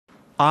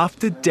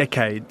After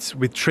decades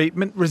with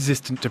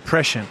treatment-resistant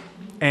depression,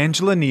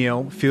 Angela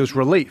Neal feels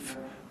relief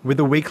with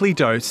a weekly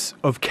dose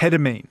of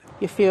ketamine.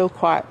 You feel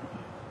quite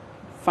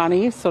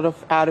funny, sort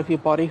of out of your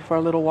body for a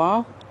little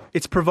while.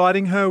 It's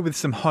providing her with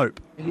some hope.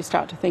 You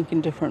start to think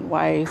in different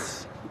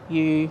ways.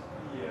 The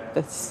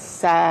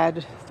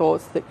sad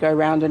thoughts that go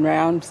round and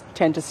round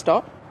tend to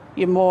stop.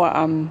 You're more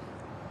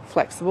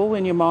flexible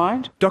in your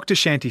mind. Dr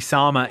Shanti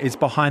Salma is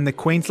behind the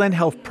Queensland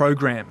Health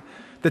Program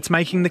that's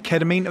making the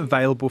ketamine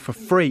available for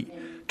free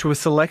to a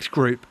select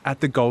group at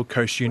the Gold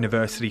Coast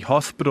University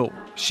Hospital.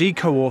 She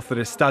co-authored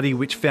a study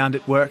which found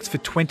it works for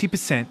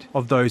 20%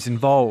 of those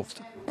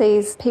involved.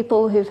 These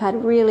people who've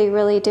had really,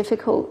 really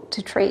difficult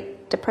to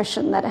treat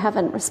depression that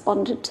haven't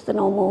responded to the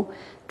normal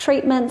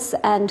treatments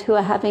and who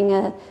are having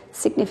a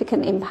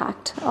significant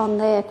impact on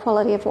their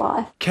quality of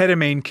life.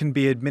 Ketamine can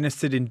be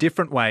administered in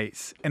different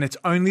ways, and it's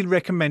only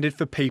recommended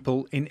for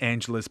people in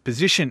Angela's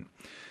position.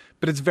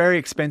 But it's very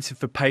expensive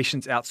for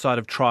patients outside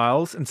of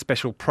trials and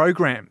special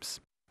programs.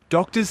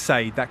 Doctors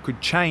say that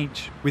could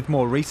change with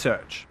more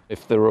research.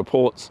 If the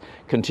reports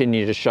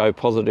continue to show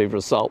positive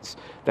results,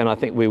 then I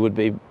think we would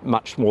be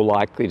much more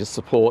likely to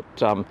support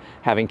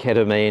having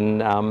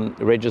ketamine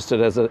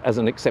registered as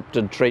an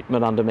accepted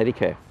treatment under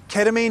Medicare.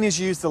 Ketamine is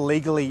used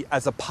illegally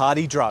as a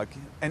party drug,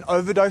 and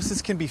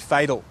overdoses can be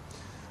fatal.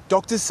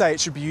 Doctors say it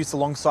should be used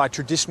alongside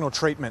traditional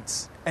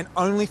treatments and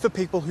only for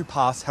people who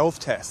pass health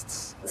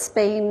tests. It's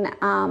been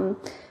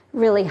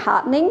really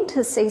heartening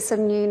to see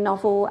some new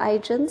novel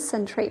agents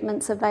and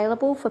treatments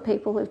available for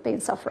people who've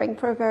been suffering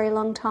for a very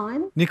long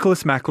time.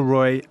 Nicholas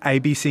McElroy,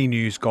 ABC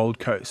News, Gold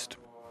Coast.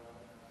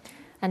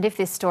 And if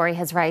this story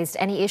has raised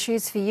any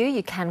issues for you,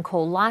 you can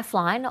call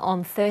Lifeline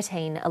on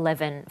 13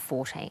 11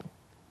 14.